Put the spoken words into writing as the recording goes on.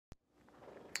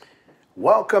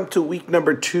Welcome to week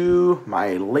number 2,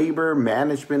 my labor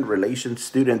management relations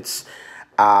students.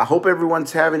 I hope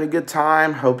everyone's having a good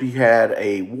time. Hope you had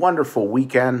a wonderful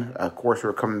weekend. Of course,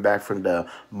 we're coming back from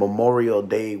the Memorial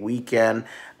Day weekend.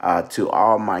 To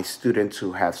all my students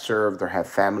who have served or have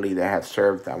family that have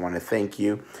served, I want to thank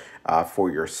you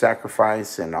for your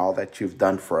sacrifice and all that you've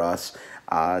done for us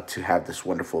to have this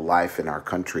wonderful life in our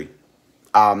country.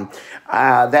 Um,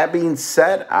 that being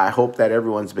said, I hope that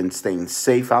everyone's been staying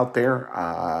safe out there.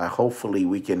 Hopefully,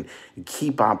 we can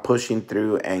keep on pushing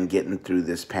through and getting through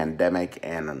this pandemic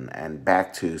and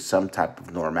back to some type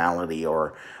of normality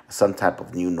or some type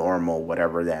of new normal,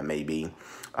 whatever that may be.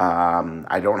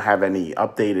 I don't have any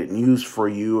updated news for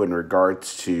you in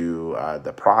regards to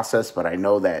the process, but I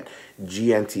know that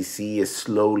GNTC is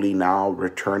slowly now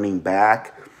returning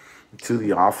back to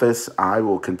the office. I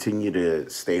will continue to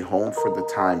stay home for the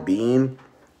time being,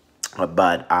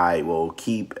 but I will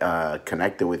keep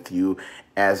connected with you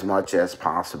as much as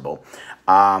possible.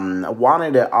 I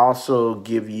wanted to also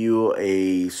give you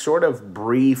a sort of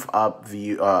brief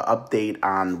update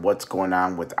on what's going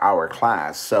on with our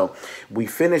class. So we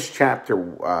finished chapter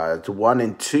 1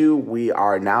 and 2. We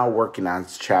are now working on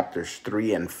chapters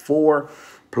 3 and 4.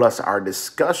 Plus, our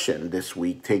discussion this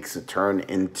week takes a turn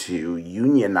into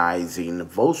unionizing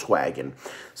Volkswagen.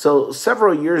 So,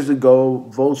 several years ago,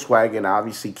 Volkswagen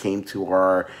obviously came to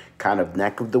our kind of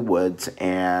neck of the woods,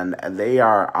 and they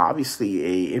are obviously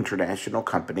a international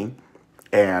company,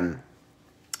 and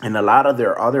in a lot of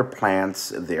their other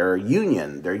plants, they're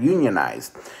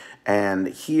unionized. And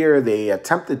here they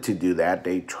attempted to do that.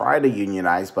 They tried to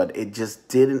unionize, but it just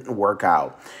didn't work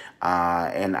out.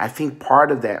 And I think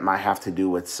part of that might have to do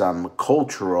with some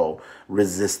cultural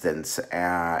resistance.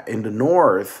 In the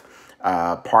North,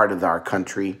 part of our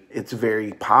country, it's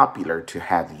very popular to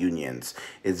have unions.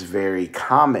 It's very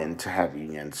common to have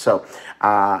unions. So,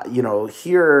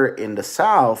 here in the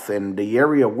South, in the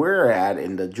area we're at,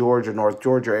 in the North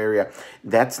Georgia area,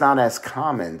 that's not as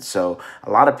common. So, a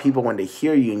lot of people, when they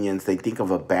hear unions, they think of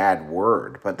a bad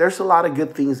word. But there's a lot of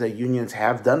good things that unions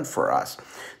have done for us.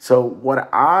 So, what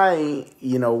I,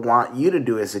 want you to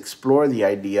do is explore the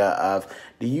idea of,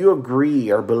 do you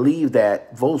agree or believe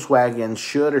that Volkswagen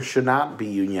should or should not be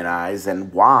unionized,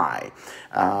 and why?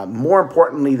 More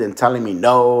importantly than telling me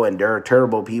no and they're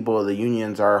terrible people, the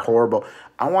unions are horrible,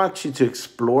 I want you to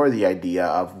explore the idea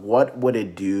of what would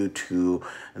it do to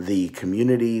the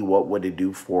community, what would it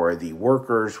do for the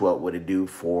workers, what would it do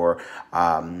for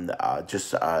in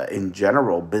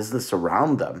general business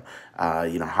around them.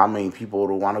 How many people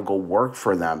would want to go work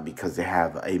for them because they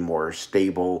have a more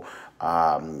stable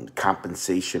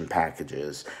compensation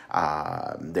packages.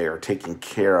 They are taken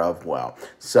care of well.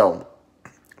 So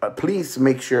please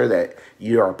make sure that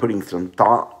you are putting some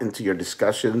thought into your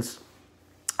discussions.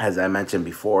 As I mentioned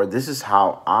before, this is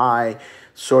how I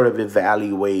sort of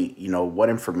evaluate, what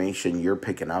information you're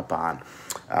picking up on.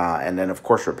 And then, of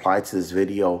course, reply to this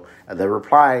video. The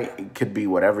reply could be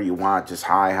whatever you want. Just,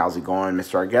 hi, how's it going,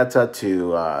 Mr. Argueta,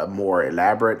 to more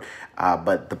elaborate.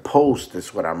 But the post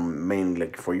is what I'm mainly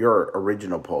looking for, your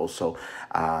original post. So,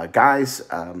 guys,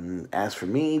 as for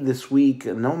me this week,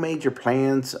 no major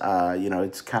plans.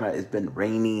 It's been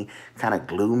rainy, kind of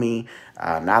gloomy.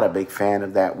 Not a big fan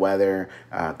of that weather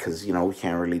because, we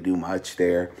can't really do much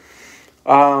there.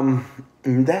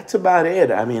 That's about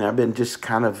it. I mean, I've been just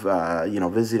kind of,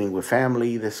 visiting with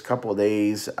family this couple of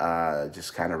days,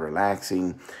 just kind of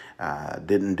relaxing.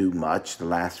 Didn't do much the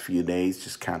last few days,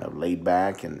 just kind of laid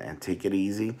back and take it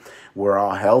easy. We're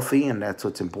all healthy, and that's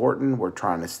what's important. We're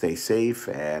trying to stay safe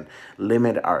and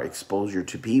limit our exposure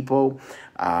to people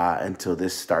until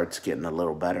this starts getting a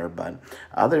little better. But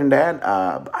other than that,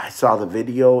 I saw the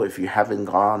video. If you haven't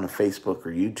gone to Facebook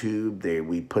or YouTube,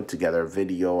 we put together a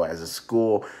video as a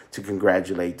school to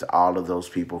congratulate all of those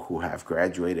people who have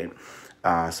graduated.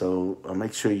 So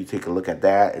make sure you take a look at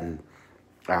that. And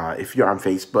if you're on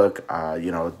Facebook,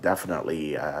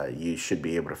 definitely you should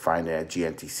be able to find it at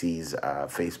GNTC's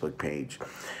Facebook page.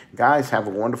 Guys, have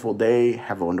a wonderful day.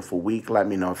 Have a wonderful week. Let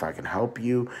me know if I can help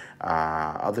you.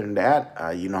 Other than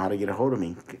that, you know how to get a hold of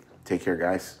me. Take care,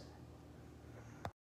 guys.